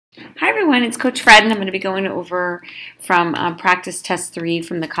Hi everyone, it's Coach Fred and I'm going to be going over from Practice Test 3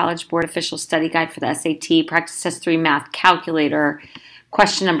 from the College Board Official Study Guide for the SAT, Practice Test 3 Math Calculator,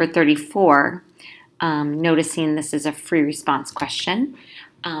 question number 34. Noticing this is a free response question.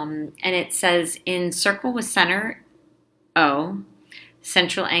 And it says, in circle with center O,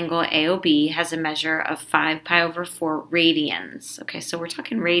 central angle AOB has a measure of 5 pi over 4 radians. Okay, so we're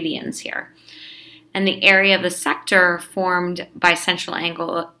talking radians here. And the area of the sector formed by central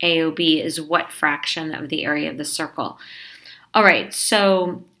angle AOB is what fraction of the area of the circle? All right,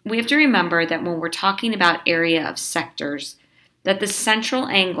 so we have to remember that when we're talking about area of sectors, that the central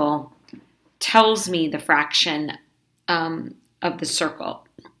angle tells me the fraction of the circle,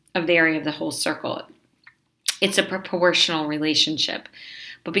 of the area of the whole circle. It's a proportional relationship.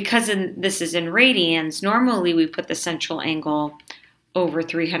 But because this is in radians, normally we put the central angle over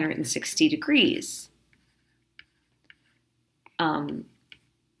 360 degrees.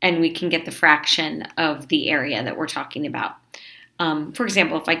 And we can get the fraction of the area that we're talking about. For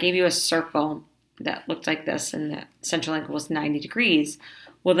example, if I gave you a circle that looked like this and the central angle was 90 degrees,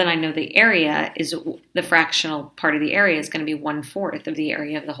 well then I know the area is, the fractional part of the area is going to be 1/4 of the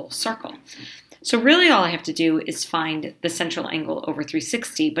area of the whole circle. So really all I have to do is find the central angle over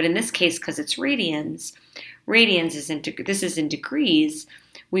 360, but in this case, because it's radians is this is in degrees,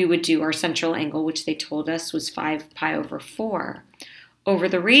 we would do our central angle, which they told us was 5 pi over 4, over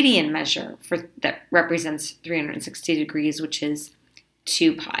the radian measure that represents 360 degrees, which is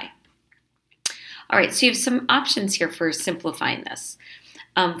 2 pi. All right, so you have some options here for simplifying this.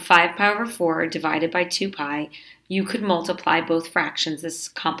 5 pi over 4 divided by 2 pi, you could multiply both fractions, this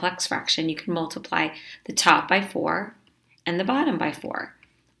complex fraction, you can multiply the top by 4 and the bottom by 4.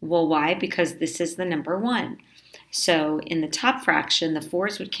 Well, why? Because this is the number 1. So in the top fraction, the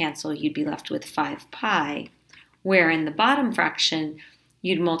 4's would cancel, you'd be left with 5 pi, where in the bottom fraction,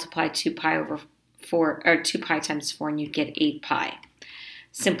 you'd multiply 2 pi over 4, or 2 pi times 4, and you'd get 8 pi.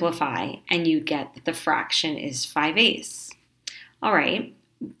 Simplify, and you get that the fraction is 5/8. All right,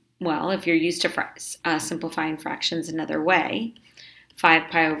 well, if you're used to simplifying fractions another way,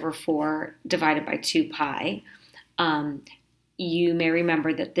 5 pi over 4 divided by 2 pi, you may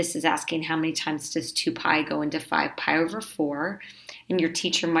remember that this is asking how many times does 2 pi go into 5 pi over 4, and your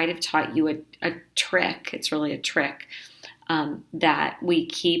teacher might have taught you a trick, it's really a trick, that we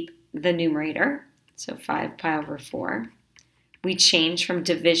keep the numerator, so 5 pi over 4, we change from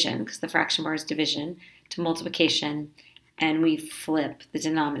division, because the fraction bar is division, to multiplication, and we flip the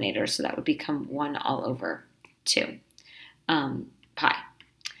denominator, so that would become 1 all over 2 pi.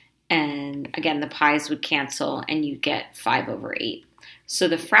 And again, the pi's would cancel and you get 5 over 8. So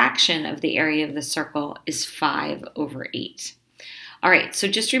the fraction of the area of the circle is 5 over 8. All right, so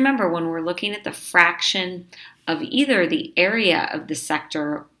just remember when we're looking at the fraction of either the area of the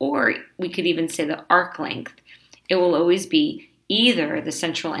sector, or we could even say the arc length, it will always be either the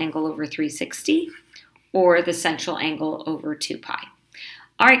central angle over 360 or the central angle over 2 pi.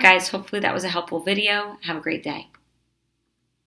 All right, guys, hopefully that was a helpful video. Have a great day.